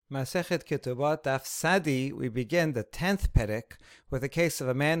Masechet Ketubot, Daf Sadi, we begin the 10th perek with a case of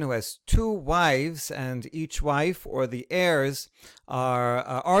a man who has two wives, and each wife or the heirs are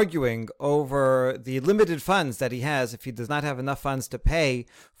arguing over the limited funds that he has if he does not have enough funds to pay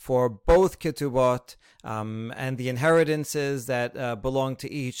for both Ketubot and the inheritances that belong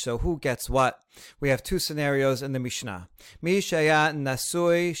to each. So who gets what? We have two scenarios in the Mishnah. Mi shaya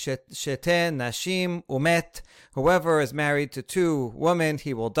nasui shete nashim umet. Whoever is married to two women,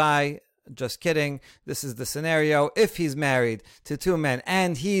 he will die. Just kidding. This is the scenario. If he's married to two men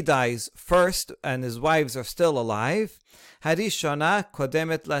and he dies first and his wives are still alive, Harishona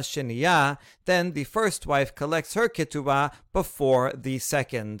kodemet lasheniya, then the first wife collects her ketubah before the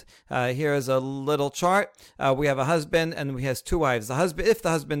second. Here is a little chart. We have a husband and he has two wives. If the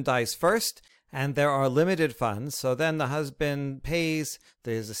husband dies first, and there are limited funds, so then the husband pays,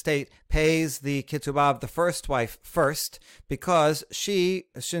 his estate pays the ketubah of the first wife first, because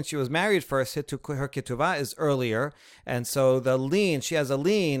since she was married first, her ketubah is earlier, and so she has a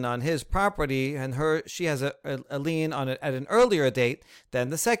lien on his property, and she has a lien on it at an earlier date than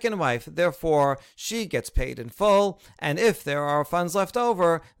the second wife. Therefore, she gets paid in full, and if there are funds left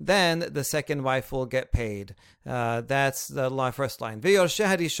over, then the second wife will get paid. That's the first line.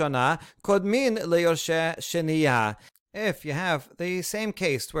 V'yorsheh harishona kodmin leyorsheh sheniya. If you have the same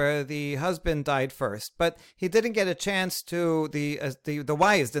case where the husband died first, but he didn't get a chance to, the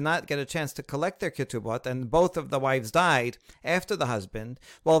wives did not get a chance to collect their ketubot, and both of the wives died after the husband,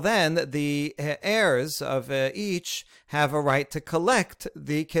 well then the heirs of each have a right to collect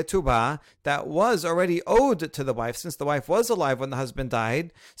the ketubah that was already owed to the wife, since the wife was alive when the husband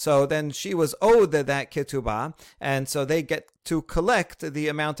died, so then she was owed that ketubah, and so they get to collect the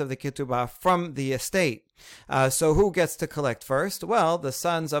amount of the ketubah from the estate. So who gets to collect first? Well, the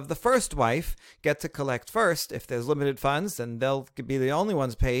sons of the first wife get to collect first. If there's limited funds, then they'll be the only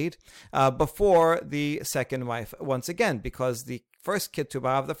ones paid before the second wife. Once again, because the first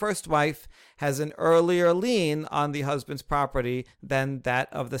ketubah of the first wife has an earlier lien on the husband's property than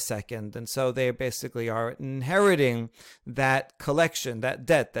that of the second, and so they basically are inheriting that collection, that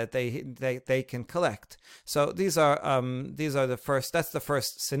debt that they can collect. So these are the first. That's the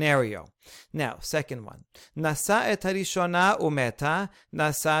first scenario. Now, second one. Nasa et harishona umeta,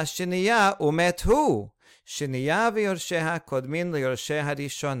 nasa sheniya umet hu. Sheniya v'yorsheha kodmin leyorsheh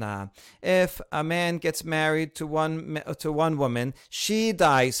harishona. If a man gets married to one woman, she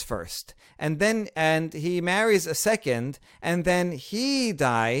dies first, and he marries a second, and then he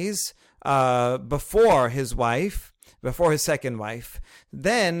dies before his second wife.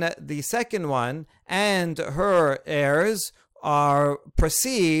 Then the second one and her heirs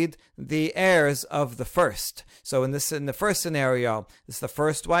precede the heirs of the first. So in the first scenario, it's the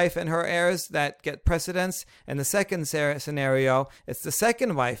first wife and her heirs that get precedence. In the second scenario, it's the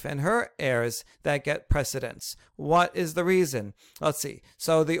second wife and her heirs that get precedence. What is the reason? Let's see.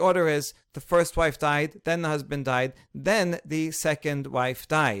 So the order is the first wife died, then the husband died, then the second wife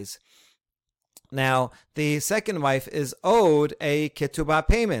dies. Now, the second wife is owed a ketubah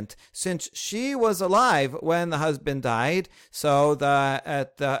payment since she was alive when the husband died. So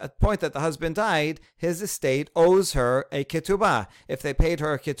at the point that the husband died, his estate owes her a ketubah. If they paid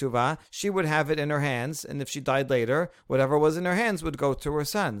her a ketubah, she would have it in her hands, and if she died later, whatever was in her hands would go to her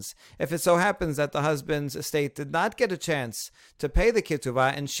sons. If it so happens that the husband's estate did not get a chance to pay the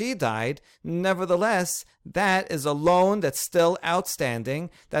ketubah and she died, nevertheless, that is a loan that's still outstanding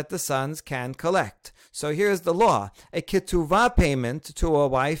that the sons can collect. So here's the law. A ketuvah payment to a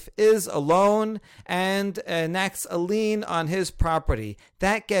wife is a loan and enacts a lien on his property.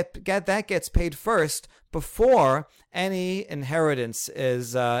 That gets paid first before any inheritance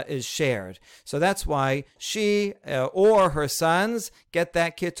is shared. So that's why she or her sons get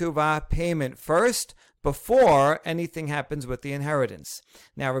that ketuvah payment first before anything happens with the inheritance.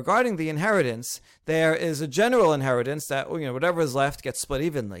 Now, regarding the inheritance, there is a general inheritance that whatever is left gets split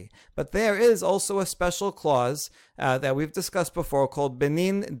evenly. But there is also a special clause that we've discussed before called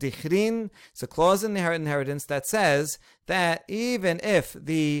benin dichrin. It's a clause in the inheritance that says that even if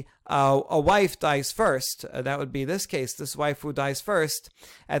a wife dies first, that would be this case, this wife who dies first,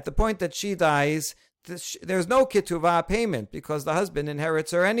 at the point that she dies, there's no ketuvah payment because the husband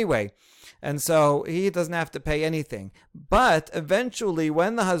inherits her anyway. And so he doesn't have to pay anything. But eventually,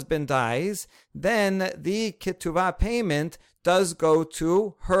 when the husband dies, then the ketuvah payment does go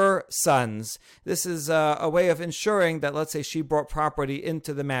to her sons. This is a way of ensuring that, let's say she brought property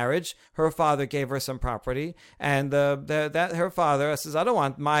into the marriage, her father gave her some property, and that her father says, I don't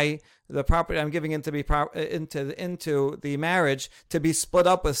want the property I'm giving into the marriage to be split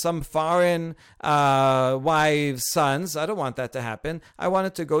up with some foreign wives' sons. I don't want that to happen. I want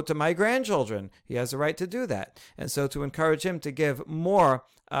it to go to my grandchildren. He has a right to do that. And so to encourage him to give more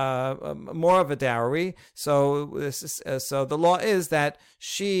of a dowry. So the law is that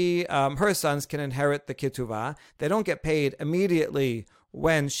her sons can inherit the ketuvah. They don't get paid immediately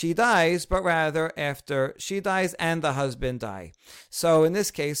when she dies, but rather after she dies and the husband die. So in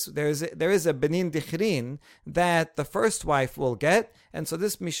this case, there is a benin dichrin that the first wife will get, and so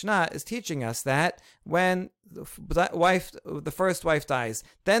this Mishnah is teaching us that when the first wife dies,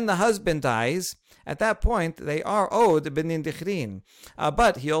 then the husband dies. At that point, they are owed benin dichrin,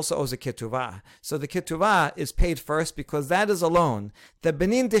 but he also owes a ketuvah. So the ketuvah is paid first because that is a loan. The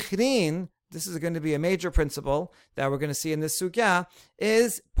benin dichrin, this is going to be a major principle that we're going to see in this sugya,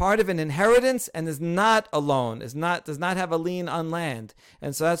 is part of an inheritance and is not a loan, does not have a lien on land.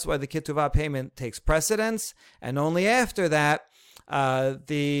 And so that's why the ketuvah payment takes precedence, and only after that,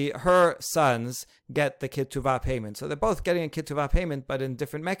 her sons get the ketuvah payment. So they're both getting a ketuvah payment, but in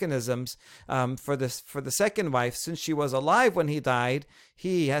different mechanisms. For the second wife, since she was alive when he died,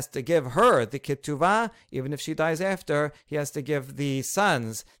 he has to give her the ketuvah. Even if she dies after, he has to give the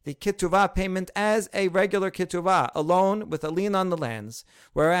sons the ketuvah payment as a regular ketuvah, a loan with a lien on the lands.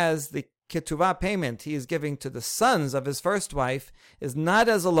 Whereas the ketuvah payment he is giving to the sons of his first wife is not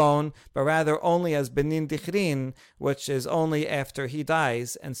as a loan, but rather only as benin dichrin, which is only after he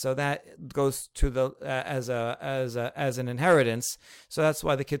dies, and so that goes to the as an inheritance. So that's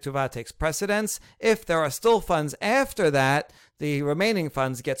why the ketuvah takes precedence. If there are still funds after that, the remaining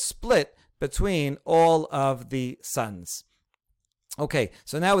funds get split between all of the sons. Okay,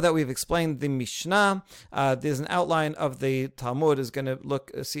 so now that we've explained the Mishnah, there's an outline of the Talmud is going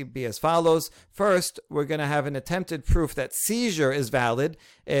to be as follows. First, we're going to have an attempted proof that seizure is valid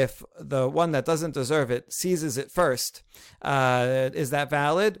if the one that doesn't deserve it seizes it first. Is that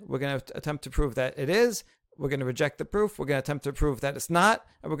valid? We're going to attempt to prove that it is. We're going to reject the proof. We're going to attempt to prove that it's not,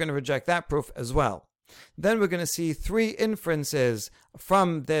 and we're going to reject that proof as well. Then we're going to see three inferences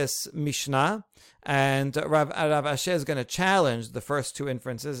from this Mishnah, and Rav Asher is going to challenge the first two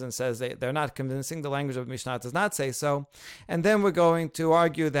inferences and says they're not convincing. The language of Mishnah does not say so. And then we're going to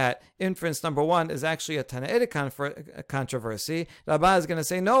argue that inference number one is actually a Tanaitic controversy. Rabbah is going to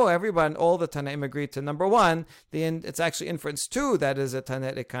say, no, all the Tanaim agreed to number one. It's actually inference two that is a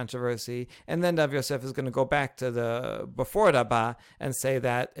Tanaitic controversy. And then Rav Yosef is going to go back to before Rabbah and say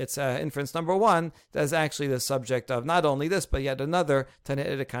that it's inference number one that is actually the subject of not only this, but yet another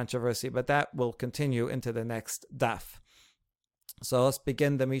Tanaitic controversy. But that will continue into the next daf. So let's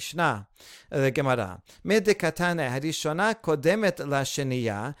begin the Mishnah, the Gemara. Medekatane harishona kodemet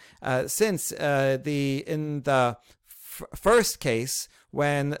lasheniya. Since in the first case,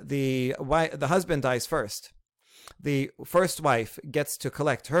 when the husband dies first, the first wife gets to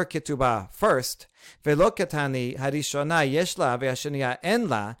collect her ketubah first. Velo katani harishona yeshla ve'hasheniya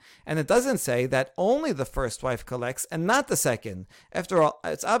enla, and it doesn't say that only the first wife collects and not the second. After all,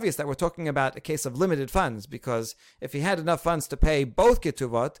 it's obvious that we're talking about a case of limited funds, because if he had enough funds to pay both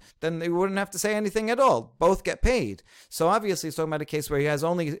ketuvot, then he wouldn't have to say anything at all. Both get paid. So obviously, it's talking about a case where he has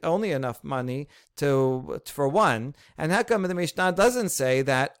only enough money for one. And how come the Mishnah doesn't say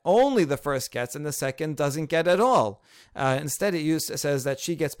that only the first gets and the second doesn't get at all? Instead, it says that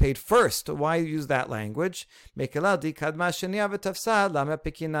she gets paid first. Why use that language?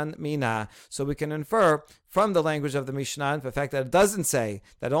 So we can infer from the language of the Mishnah, the fact that it doesn't say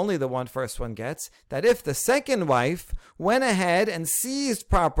that only the first one gets, that if the second wife went ahead and seized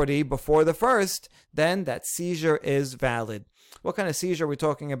property before the first, then that seizure is valid. What kind of seizure are we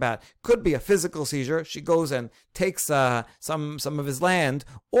talking about? Could be a physical seizure. She goes and takes some of his land,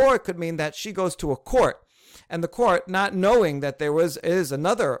 or it could mean that she goes to a court, and the court, not knowing that there is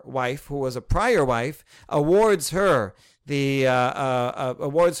another wife who was a prior wife, awards her the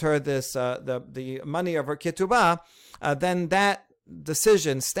money of her ketubah. Then that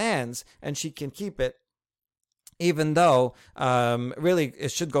decision stands, and she can keep it, even though really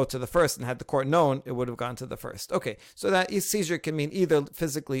it should go to the first, and had the court known, it would have gone to the first. Okay, so that seizure can mean either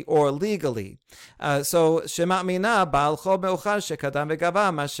physically or legally. So shema mina ba'al chol me'uchal shekadam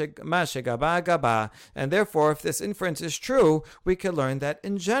v'gaba ma shegaba gaba. And therefore, if this inference is true, we can learn that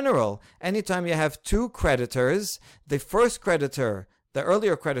in general, anytime you have two creditors, the first creditor, the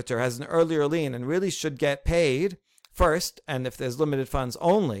earlier creditor, has an earlier lien and really should get paid first, and if there's limited funds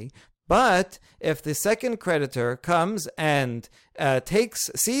only. But if the second creditor comes and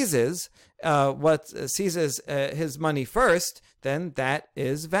seizes his money first, then that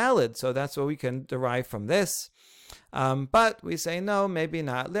is valid. So that's what we can derive from this. But we say no, maybe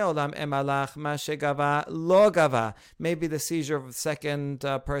not. Leolam emalach ma shegava lo gava. Maybe the seizure of the second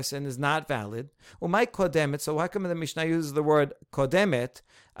person is not valid. Umay kodemet. So how come the Mishnah uses the word kodemet,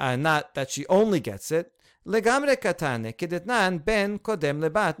 not that she only gets it? Legamre katane kedetnan ben kodem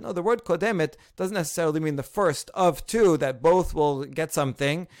lebat. No, the word kodemet doesn't necessarily mean the first of two that both will get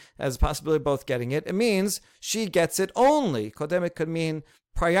something, as possibly both getting it. It means she gets it only. Kodemet could mean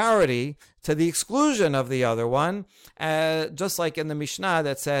priority to the exclusion of the other one, just like in the Mishnah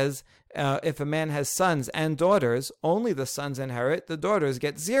that says if a man has sons and daughters, only the sons inherit, the daughters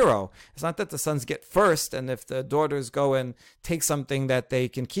get zero. It's not that the sons get first, and if the daughters go and take something that they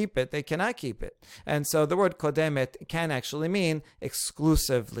can keep it, they cannot keep it. And so the word kodemet can actually mean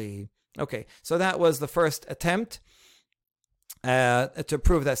exclusively. Okay, so that was the first attempt to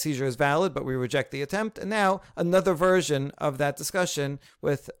prove that seizure is valid, but we reject the attempt. And now another version of that discussion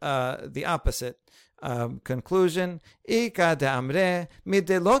with the opposite conclusion. Ika de'amre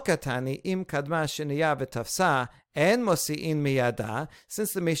midelo katani im kadma sheniya v'tafsa en mosi'in miyada.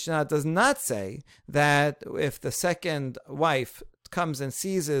 Since the Mishnah does not say that if the second wife comes and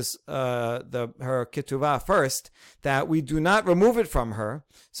seizes her ketuvah first, that we do not remove it from her.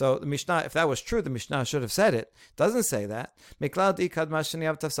 So the Mishnah, if that was true, the Mishnah should have said it. Doesn't say that.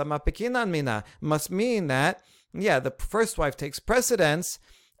 Must mean that, yeah, the first wife takes precedence,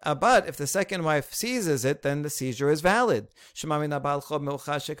 but if the second wife seizes it, then the seizure is valid.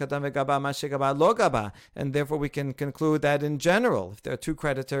 And therefore we can conclude that in general, if there are two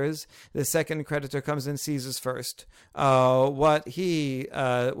creditors, the second creditor comes and seizes first. What he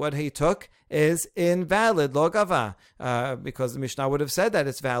took is invalid, lo gava, because the Mishnah would have said that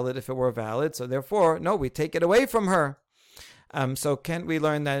it's valid if it were valid. So therefore, no, we take it away from her. So can't we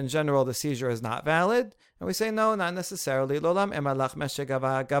learn that in general the seizure is not valid? And we say, no, not necessarily. Lolam emalach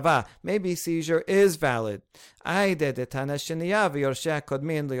meshegava gava. Maybe seizure is valid. And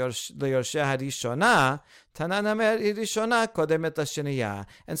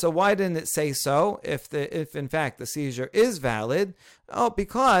so why didn't it say so if in fact the seizure is valid? Oh,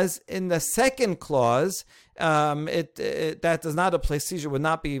 because in the second clause, that does not apply. Seizure would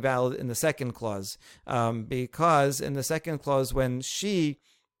not be valid in the second clause, because in the second clause, when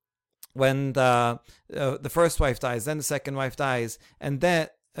the first wife dies, then the second wife dies, and then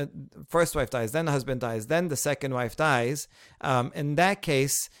first wife dies, then the husband dies, then the second wife dies. In that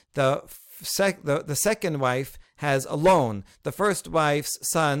case, the second wife has a loan. The first wife's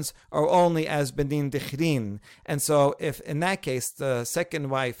sons are only as benin dichrin. And so if in that case the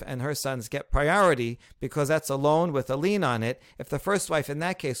second wife and her sons get priority because that's a loan with a lien on it, if the first wife in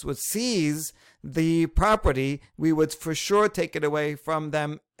that case would seize the property, we would for sure take it away from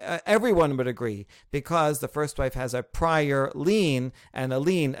them. Everyone would agree, because the first wife has a prior lien, and a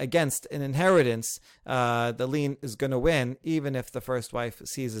lien against an inheritance, the lien is going to win even if the first wife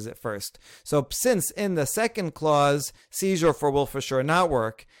seizes it first. So since in the second clause seizure will for sure not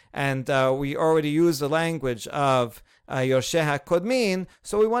work, and we already used the language of Yorsheha Kodmin,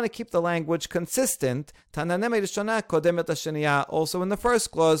 so we want to keep the language consistent. Also in the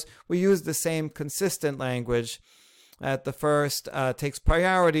first clause, we use the same consistent language, that the first takes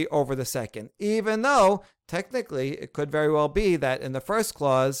priority over the second. Even though, technically, it could very well be that in the first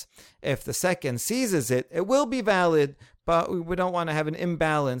clause, if the second seizes it, it will be valid, but we don't want to have an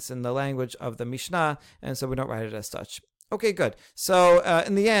imbalance in the language of the Mishnah, and so we don't write it as such. Okay, good. So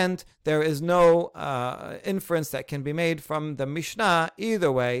in the end, there is no inference that can be made from the Mishnah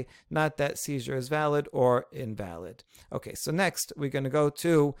either way, not that seizure is valid or invalid. Okay, so next we're going to go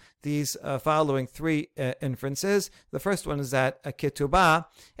to these following three inferences. The first one is that a ketubah,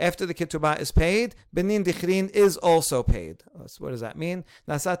 after the ketubah is paid, benin dichrin is also paid. So what does that mean?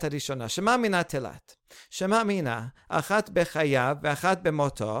 Nasat harishona, shema mina telat. Shema mina, achat bechayav, ve'achat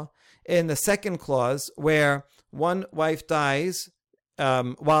bemoto. In the second clause, where one wife dies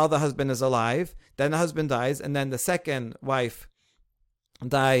while the husband is alive, then the husband dies, and then the second wife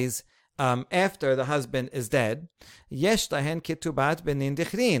dies after the husband is dead. Yesh lahen ketubat benin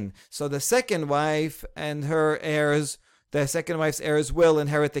dichrin. So the second wife and her heirs, the second wife's heirs will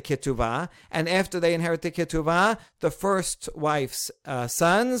inherit the ketuvah, and after they inherit the ketuvah, the first wife's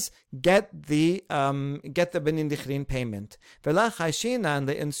sons get the benin dichrin payment. Why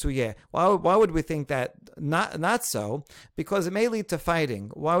would we think that not so? Because it may lead to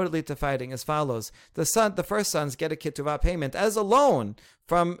fighting. Why would it lead to fighting? As follows: the first sons get a ketuvah payment as a loan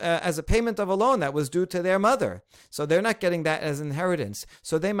from as a payment of a loan that was due to their mother. So they're not getting that as inheritance.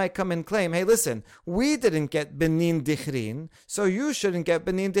 So they might come and claim, hey, listen, we didn't get benin dichrin, so you shouldn't get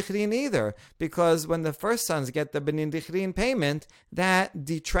benin dichrin either, because when the first sons get the benin dichrin payment, that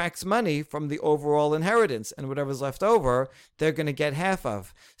detracts money from the overall inheritance, and whatever's left over, they're going to get half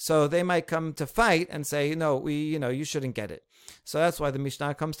of. So they might come to fight and say, no, you shouldn't get it. So that's why the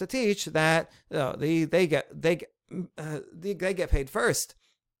Mishnah comes to teach that they get paid first.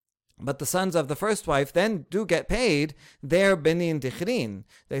 But the sons of the first wife then do get paid their benin dichrin.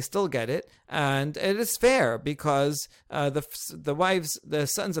 They still get it, and it is fair because the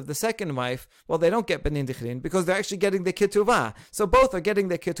sons of the second wife, well, they don't get benin dichrin because they're actually getting the ketuvah. So both are getting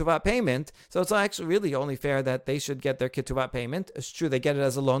the ketuvah payment. So it's actually really only fair that they should get their ketuvah payment. It's true they get it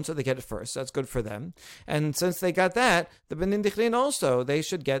as a loan, so they get it first. So that's good for them. And since they got that, the benin dichrin also, they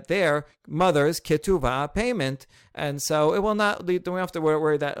should get their mother's ketuvah payment. And so it will not lead. Don't have to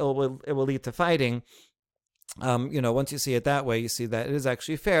worry that it will lead to fighting. Once you see it that way, you see that it is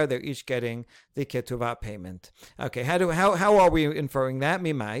actually fair. They're each getting the ketuvah payment. Okay, how are we inferring that?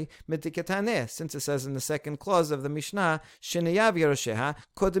 Mimai midiketaneh, since it says in the second clause of the Mishnah, sheniyav yerosheha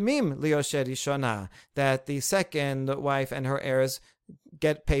kodmim liyosher rishona, that the second wife and her heirs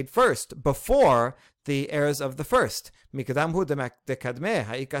get paid first before the heirs of the first. That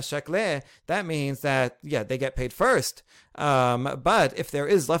means that, they get paid first. But if there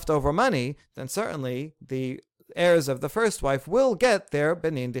is leftover money, then certainly the heirs of the first wife will get their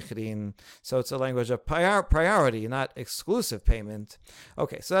benin dichrin. So it's a language of priority, not exclusive payment.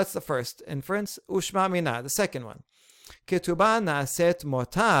 Okay, so that's the first inference. Ushma mina, the second one. Ketubah naaset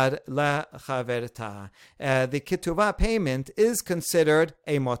motar lachaverta. The ketubah payment is considered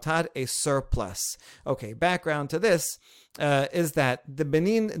a motar, a surplus. Okay, background to this is that the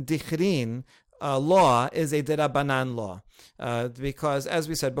benin dichrin law is a derabanan law. Because, as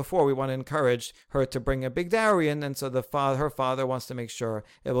we said before, we want to encourage her to bring a big dowry in, and so her father wants to make sure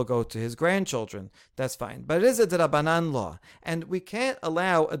it will go to his grandchildren. That's fine. But it is a derabanan law, and we can't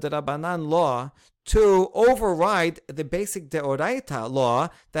allow a derabanan law to override the basic deoraita law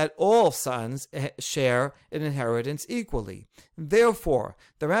that all sons share in inheritance equally. Therefore,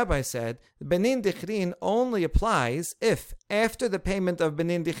 the rabbi said, benin dichrin only applies if, after the payment of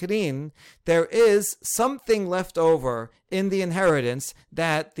benin dichrin, there is something left over in the inheritance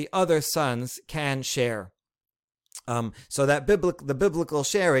that the other sons can share. So that the biblical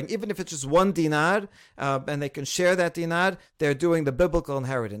sharing, even if it's just one dinar, and they can share that dinar, they're doing the biblical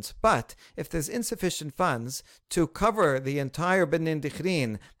inheritance. But if there's insufficient funds to cover the entire benin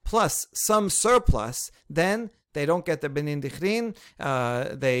dichrin plus some surplus, then they don't get the benin dichrin.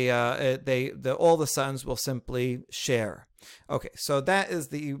 All the sons will simply share. Okay, so that is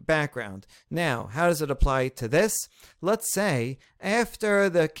the background. Now, how does it apply to this? Let's say after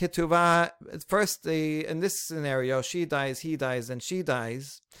the ketuvah, first in this scenario, she dies, he dies, and she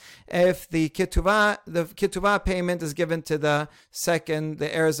dies. If the ketuvah payment is given to the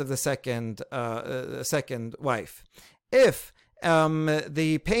heirs of the second wife. If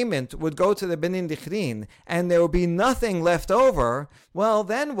the payment would go to the benin dichrin and there will be nothing left over, well,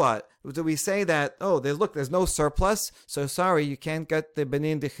 then what? Do we say that, there's no surplus, so sorry, you can't get the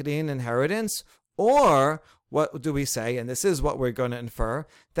benin dichrin inheritance? Or what do we say, and this is what we're going to infer,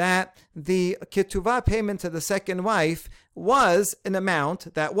 that the ketuvah payment to the second wife was an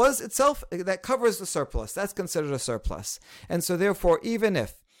amount that was itself, that covers the surplus. That's considered a surplus. And so therefore, even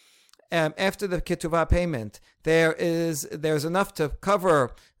if after the ketuvah payment, there's enough to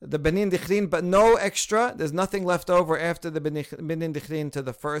cover the benin dichrin, but no extra. There's nothing left over after the benin dichrin to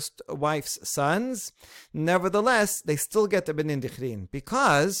the first wife's sons. Nevertheless, they still get the benin dichrin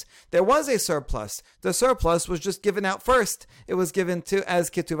because there was a surplus. The surplus was just given out first. It was given as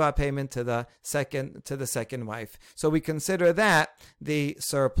ketuvah payment to the second wife. So we consider that the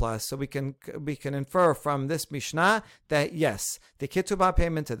surplus. So we can infer from this Mishnah that yes, the ketuvah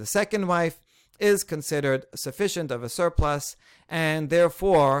payment to the second wife is considered sufficient of a surplus, and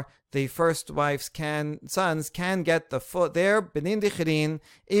therefore the first wife's sons can get their benin dichrin,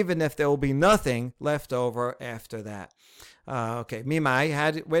 even if there will be nothing left over after that. Okay,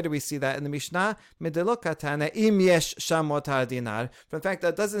 Mimai, where do we see that in the Mishnah? Midelokatana im yesh shamotar dinar. In fact,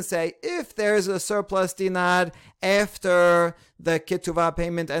 that doesn't say if there is a surplus dinar after the ketuvah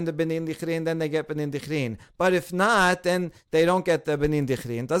payment and the benin dichrin, then they get benin dichrin. But if not, then they don't get the benin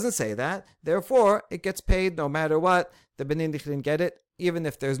dichrin. It doesn't say that. Therefore, it gets paid no matter what. The benin dichrin get it, even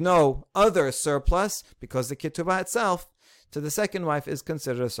if there's no other surplus, because the ketuvah itself to the second wife is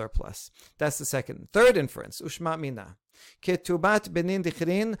considered a surplus. That's the second. Third inference, ushma mina. Ketubat benin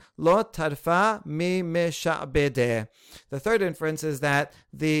dichrin lo tarfa mi mesha'bedeh. The third inference is that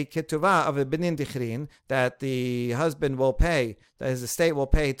the ketuvah of a benin dichrin, that the husband will pay, that his estate will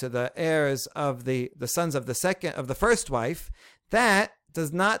pay to the heirs of the sons of the first wife, that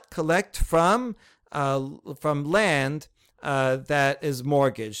does not collect from land that is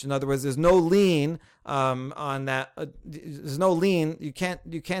mortgaged. In other words, there's no lien on that. There's no lien. You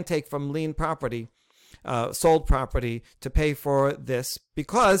can't take from lien property, sold property, to pay for this,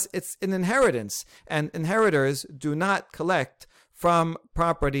 because it's an inheritance, and inheritors do not collect from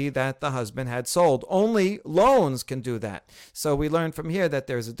property that the husband had sold. Only loans can do that. So we learn from here that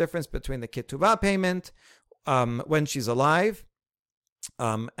there's a difference between the ketuvah payment when she's alive,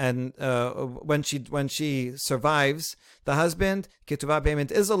 and when she survives the husband, ketuvah payment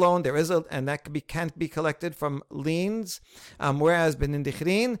is a loan. And that can't be collected from liens. Whereas benin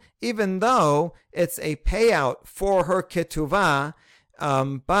dichrin, even though it's a payout for her ketuvah,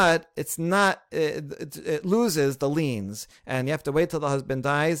 but it's not. It loses the liens, and you have to wait till the husband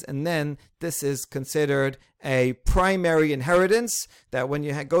dies, and then this is considered a primary inheritance. That when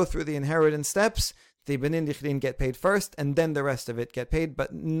you go through the inheritance steps, the benin dichrin get paid first, and then the rest of it get paid,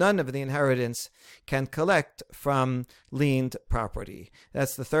 but none of the inheritance can collect from liened property.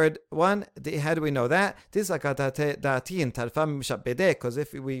 That's the third one. How do we know that? Because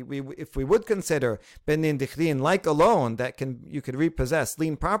if we would consider benin dichrin like a loan that you could repossess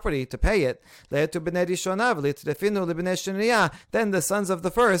lien property to pay it, then the sons of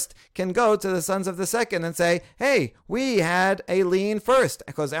the first can go to the sons of the second and say, hey, we had a lien first,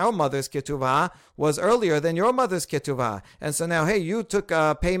 because our mother's ketuvah was earlier than your mother's ketuvah. And so now, hey, you took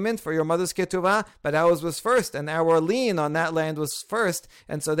a payment for your mother's ketuvah, but ours was first, and our lien on that land was first,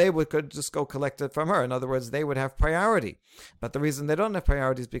 and so they could just go collect it from her. In other words, they would have priority. But the reason they don't have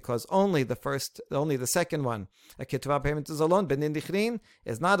priority is because only the second one, a ketuvah payment, is a loan. Benin dichrin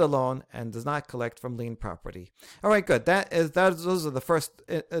is not a loan and does not collect from lien property. All right, good. Those are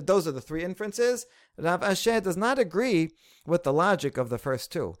the three inferences. Rav Ashi does not agree with the logic of the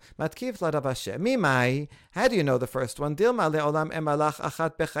first two. Matkif la Rav Ashi. Mimai, how do you know the first one? Dilma le'olam emalach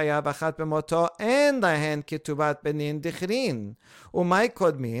achat bechayav achat bemoto en lahen ketuvat benin dichrin. Umay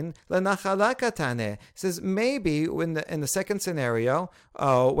kodmin lenachala katane. Says maybe in the second scenario,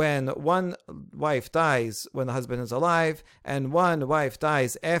 when one wife dies when the husband is alive, and one wife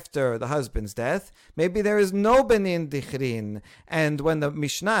dies after the husband's death, maybe there is no benin dichrin. And when the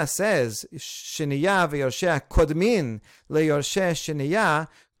Mishnah says Shiniya v'yorsheh kodmin leyorsheh shiniya,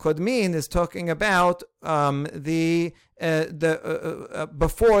 kodmin is talking about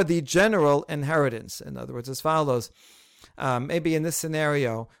before the general inheritance. In other words, as follows. Maybe in this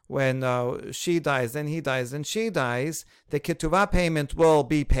scenario, when she dies, then he dies, then she dies, the ketuvah payment will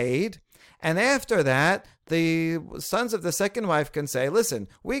be paid. And after that, the sons of the second wife can say, listen,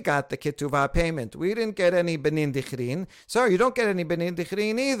 we got the ketuvah payment. We didn't get any benin dichrin. Sorry, you don't get any benin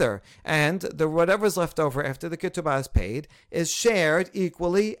dichrin either. And whatever's left over after the ketuvah is paid is shared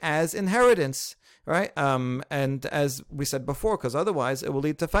equally as inheritance. Right, and as we said before, because otherwise it will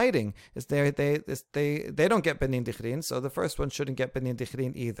lead to fighting. They don't get benin dichrin, so the first one shouldn't get benin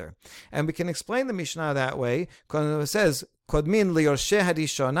dichrin either. And we can explain the Mishnah that way. When it says kodmin liyorsheh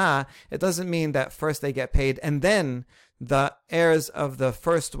harishona, it doesn't mean that first they get paid and then the heirs of the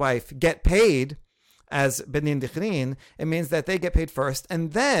first wife get paid as benin dichrin. It means that they get paid first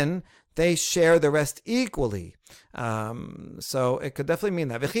and then they share the rest equally. So it could definitely mean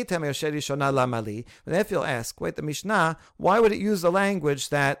that. But if you'll ask, wait, the Mishnah, why would it use the language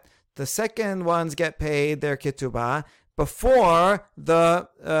that the second ones get paid their ketubah before the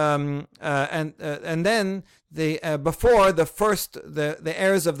and then before the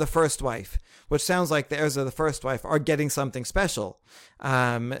heirs of the first wife, which sounds like the heirs of the first wife are getting something special.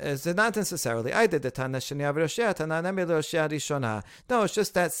 It's not necessarily. No, it's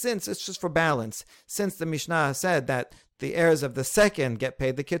just that it's just for balance. Since the Mishnah said that the heirs of the second get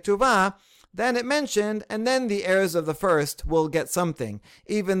paid the ketuvah, then it mentioned, and then the heirs of the first will get something,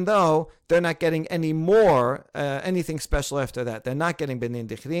 even though they're not getting any more, anything special after that. They're not getting benin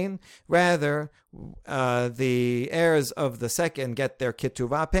dichrin. Rather, the heirs of the second get their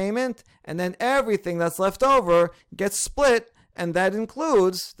ketuvah payment, and then everything that's left over gets split, and that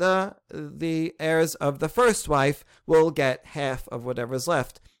includes the heirs of the first wife will get half of whatever's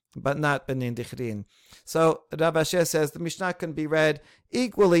left, but not benin dichrin. So Rav Ashi says the Mishnah can be read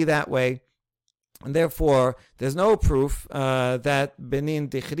equally that way. And therefore, there's no proof that benin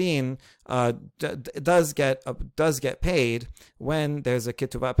dichrin does get paid when there's a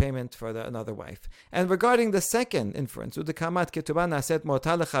ketuvah payment for another wife. And regarding the second inference, udekamat ketuvah naset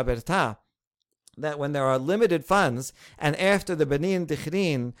mota lechaberta, that when there are limited funds and after the Benin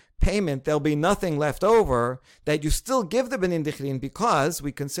Dichrin payment there'll be nothing left over, that you still give the Benin Dichrin because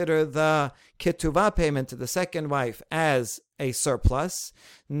we consider the Ketuvah payment to the second wife as a surplus.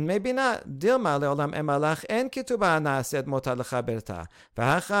 Maybe not. Dilma leolam emalach en ketubah naaset motar lecha berta.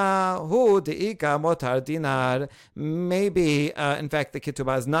 V'hacha hu deika motar dinar. Maybe, in fact, the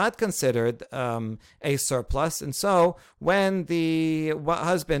ketubah is not considered a surplus, and so when the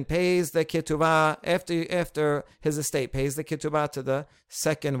husband pays the ketubah after his estate pays the ketubah to the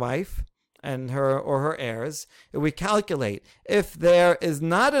second wife and her heirs, we calculate if there is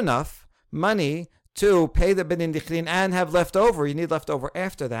not enough money to pay the Benin Dichrin and have left over, you need left over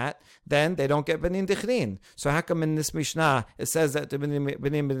after that, then they don't get Benin Dichrin. So how come in this Mishnah it says that the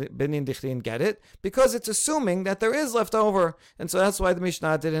Benin Dichrin get it? Because it's assuming that there is left over. And so that's why the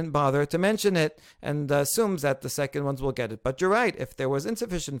Mishnah didn't bother to mention it and assumes that the second ones will get it. But you're right, if there was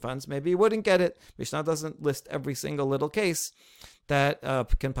insufficient funds, maybe you wouldn't get it. Mishnah doesn't list every single little case that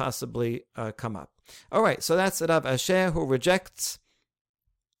can possibly come up. All right, so that's Rav Asher, who rejects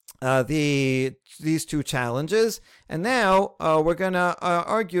these two challenges, and now we're going to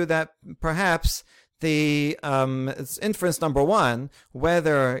argue that perhaps the inference number one,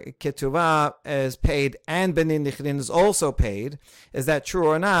 whether ketuvah is paid and benin dichrin is also paid, is that true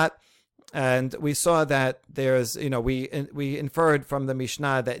or not? And we saw that there's, we inferred from the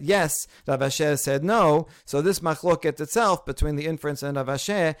Mishnah that yes, Rav Asher said no. So this machloket itself between the inference and Rav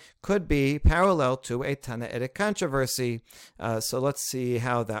Asher could be parallel to a Tanaitic controversy. So let's see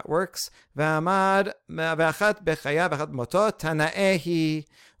how that works. Whether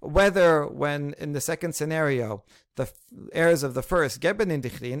when in the second scenario the heirs of the first get benin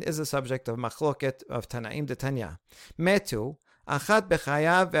dichrin is a subject of machloket of Tanaim de Tanya. Metu. Achat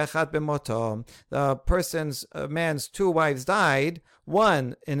bechayav ve'achat bemoto. The man's two wives died,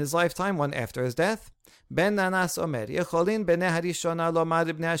 one in his lifetime, one after his death. Ben Nanas Omer, Yecholin bene harishona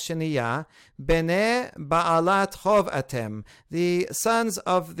lomar bne hasheniya, bene ba'alat chov atem. The sons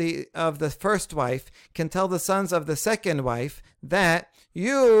of the first wife can tell the sons of the second wife that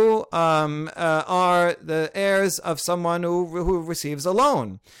you are the heirs of someone who receives a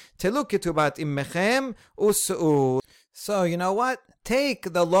loan. Telu ketubat immechem usu'u. So, you know what?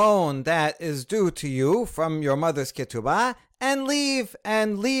 Take the loan that is due to you from your mother's ketubah and leave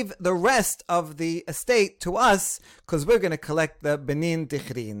the rest of the estate to us, because we're going to collect the benin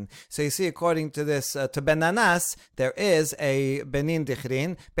dichrin. So you see, according to this, to Ben Nanas, there is a benin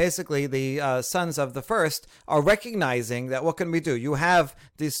dichrin. Basically, the sons of the first are recognizing that what can we do? You have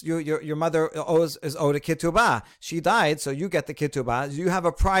this, your mother is owed a ketubah. She died, so you get the ketubah. You have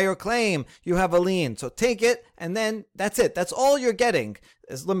a prior claim. You have a lien. So take it, and then that's it. That's all you're getting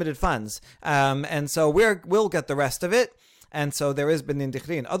is limited funds. And so we'll get the rest of it. And so there is benin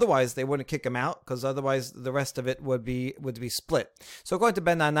dichrin. Otherwise, they wouldn't kick him out, because otherwise the rest of it would be split. So according to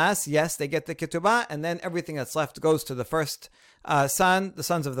Ben Nanas, yes, they get the ketubah, and then everything that's left goes to the first the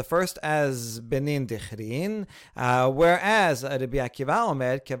sons of the first, as benin dichrin. Whereas Rabbi Akiva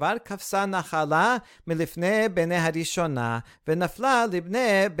Omer, kevar kafsa nachala milifne bene harishona v'nafla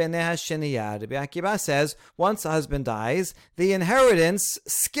libne bene hasheniya. Rabbi Akiva says once a husband dies, the inheritance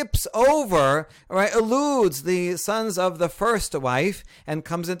skips over, eludes the sons of the first wife and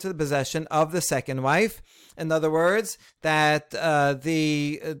comes into the possession of the second wife. In other words, that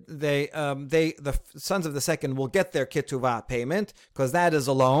the sons of the second will get their ketuvah payment, because that is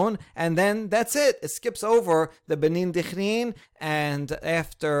a loan, and then that's it. It skips over the benin dichrin, and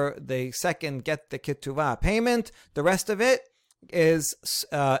after the second get the ketuvah payment, the rest of it is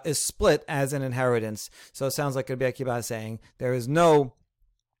split as an inheritance. So it sounds like Rabbi Akiva is saying there is no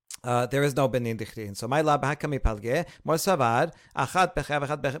benin dichrin. So my lab hakami palge mor savar achat bechav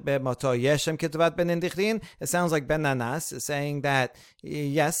achat bemoto yeshem ketovat benin dichrin. It sounds like Ben Nanas is saying that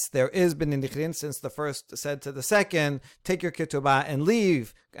yes, there is benin dichrin, since the first said to the second, take your ketubah and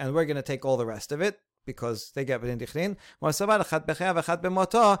leave, and we're going to take all the rest of it, because they get benin dichrin. Mor savar achat bechav achat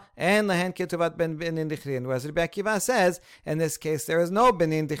bemoto and lehen ketovat benin dichrin. Whereas Rabbi Akiva says in this case there is no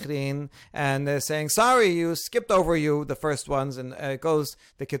benin dichrin, and they're saying sorry, you skipped over the first ones, and the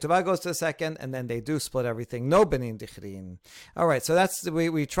ketubah goes to the second, and then they do split everything. No benin dichrin. All right, so that's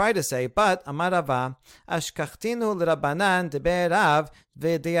we try to say. But Amar Rava ashkachtinu l'Rabbanan deber Rav.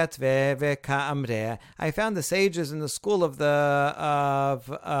 I found the sages in the school of the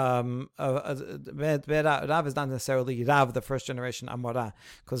Rav is not necessarily Rav, the first generation Amora,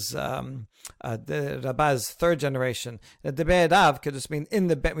 because the Rabbah's third generation. The Dibei Rav could just mean in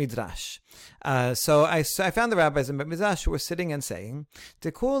the Bet Midrash. So I found the rabbis in Bet Midrash who were sitting and saying,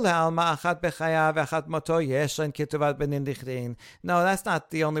 no, that's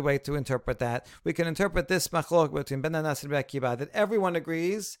not the only way to interpret that. We can interpret this machlok between Ben Nanas and Rabbi Akiva, that everyone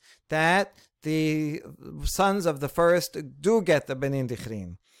agrees that the sons of the first do get the benin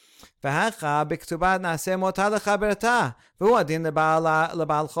dichrin. But actually,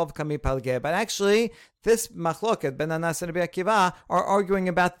 this machloket Ben Anas and Rabbi Akiva are arguing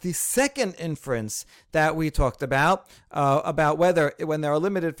about the second inference that we talked about whether when there are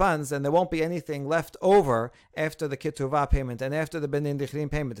limited funds and there won't be anything left over after the ketuvah payment and after the benin dichrin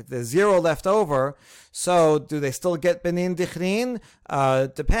payment. If there's zero left over, so do they still get benin dichrin?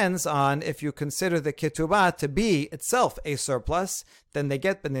 Depends on if you consider the ketuvah to be itself a surplus, then they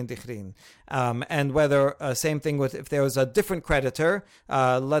get benin dichrin. And whether, same thing with if there was a different creditor,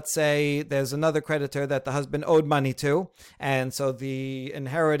 let's say there's another creditor that the husband owed money to, and so the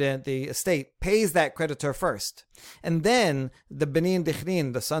inheritant, the estate, pays that creditor first. And then the benin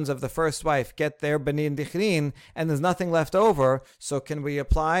dichrin, the sons of the first wife, get their benin dichrin, and there's nothing left over, so can we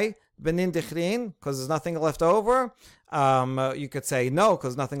apply benin dichrin because there's nothing left over? You could say no,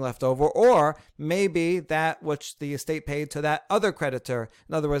 because nothing left over, or maybe that which the estate paid to that other creditor,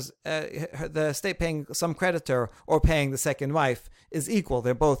 in other words, the estate paying some creditor or paying the second wife is equal.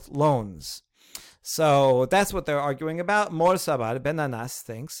 They're both loans. So that's what they're arguing about. Mor Sabar Ben Anas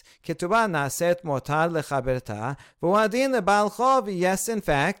thinks ketubah naset motar lechaberta v'uadin lebal chov. Yes, in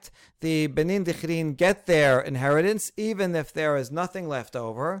fact, the benin dichrin get their inheritance even if there is nothing left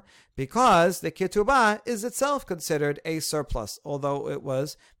over, because the ketubah is itself considered a surplus, although it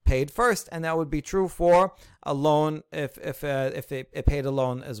was paid first, and that would be true for a loan if it paid a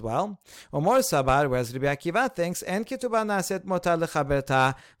loan as well. Omor Sabar, whereas Rabbi Akiva thinks, and ketubah naset motar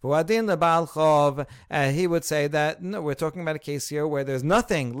lechaberta v'uadin lebal chov. He would say that no, we're talking about a case here where there's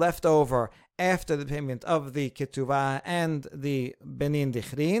nothing left over after the payment of the ketuvah and the benin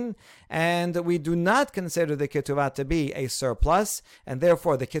dichrin, and we do not consider the ketuvah to be a surplus, and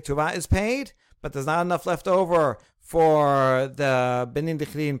therefore the ketuvah is paid, but there's not enough left over for the benin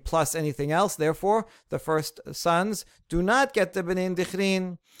dichrin plus anything else. Therefore, the first sons do not get the benin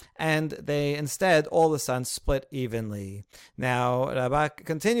dichrin, and they instead, all the sons split evenly. Now, Rabbah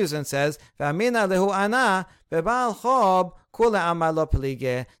continues and says, "V'amina lehu ana bebal chob kula amalo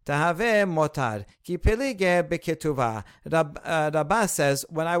pelige tahave motar ki pelige beketuvah." Rabbah says,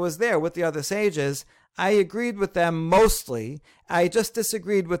 when I was there with the other sages, I agreed with them mostly. I just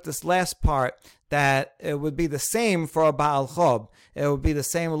disagreed with this last part, that it would be the same for a Baal Chob. It would be the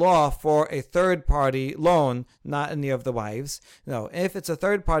same law for a third-party loan, not any of the wives. No, if it's a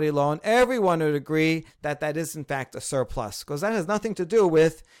third-party loan, everyone would agree that that is in fact a surplus, because that has nothing to do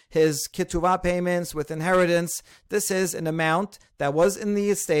with his ketuvah payments, with inheritance. This is an amount that was in the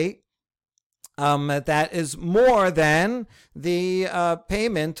estate, that is more than the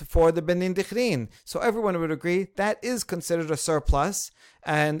payment for the benin dichrin. So everyone would agree that is considered a surplus,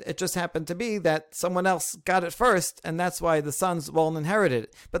 and it just happened to be that someone else got it first, and that's why the sons won't inherit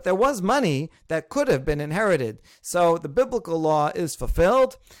it. But there was money that could have been inherited. So the biblical law is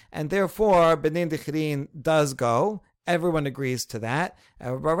fulfilled, and therefore benin dichrin does go. Everyone agrees to that.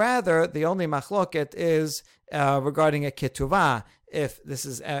 But rather, the only machloket is regarding a ketuvah. If this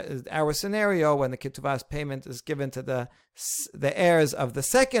is our scenario, when the ketuvah's payment is given to the heirs of the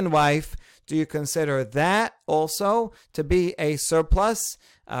second wife, do you consider that also to be a surplus?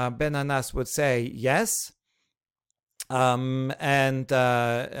 Ben Anas would say yes. And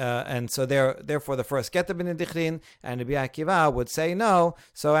so therefore the first get the benin dichrin, and Rabbi Akiva would say no.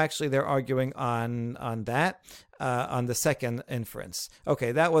 So actually they're arguing on that. On the second inference.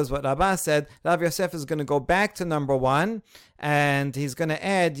 Okay, that was what Rabbah said. Rav Yosef is going to go back to number one, and he's going to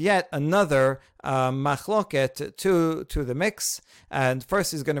add yet another machloket to the mix. And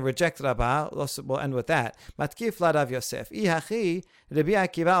first he's going to reject Rabbah. We'll end with that. Matkif la Rav Yosef. Ihachi Rabbi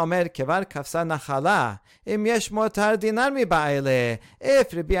Akiva omer kevar kafsa nachala im yesh motar dinar mi ba'ele.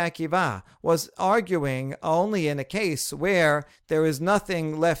 If Rabbi Akiva was arguing only in a case where there is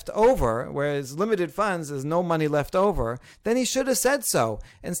nothing left over, where it's limited funds, there's no money left over, then he should have said so.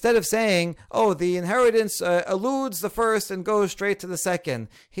 Instead of saying, oh, the inheritance eludes the first and goes straight to the second.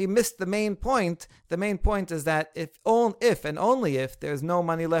 He missed the main point. The main point is that if and only if there's no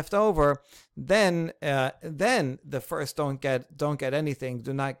money left over, then the first don't get anything,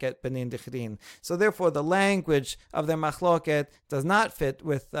 do not get benin dichrin. So therefore, the language of the machloket does not fit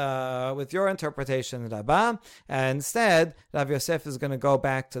with your interpretation, Rabbah. And instead, Rav Yosef is going to go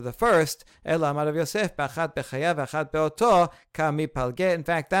back to the first. Ela Rav Yosef b'achat bechayav b'achat beoto kami palge. In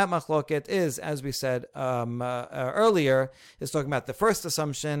fact, that machloket is, as we said earlier, is talking about the first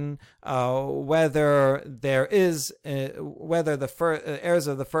assumption, whether the heirs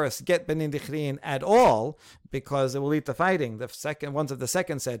of the first get benin dichrin at all, because it will lead to fighting. The second ones of the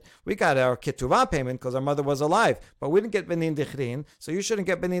second said, we got our ketuvah payment because our mother was alive, but we didn't get benin dichrin, so you shouldn't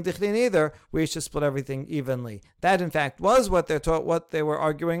get benin dichrin either. We should split everything evenly. That, in fact, was what they were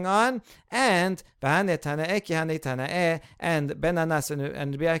arguing on. And Ben Anas and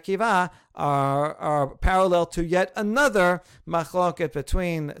Rabbi Akiva are parallel to yet another machloket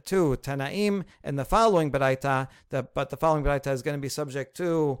between two Tanaim in the following Baraita. But the following Baraita is going to be subject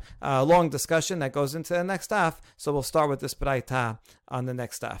to a long discussion that goes into the next daf. So we'll start with this Baraita on the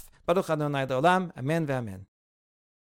next daf. Baruch Adonai Olam. Amen ve'amen.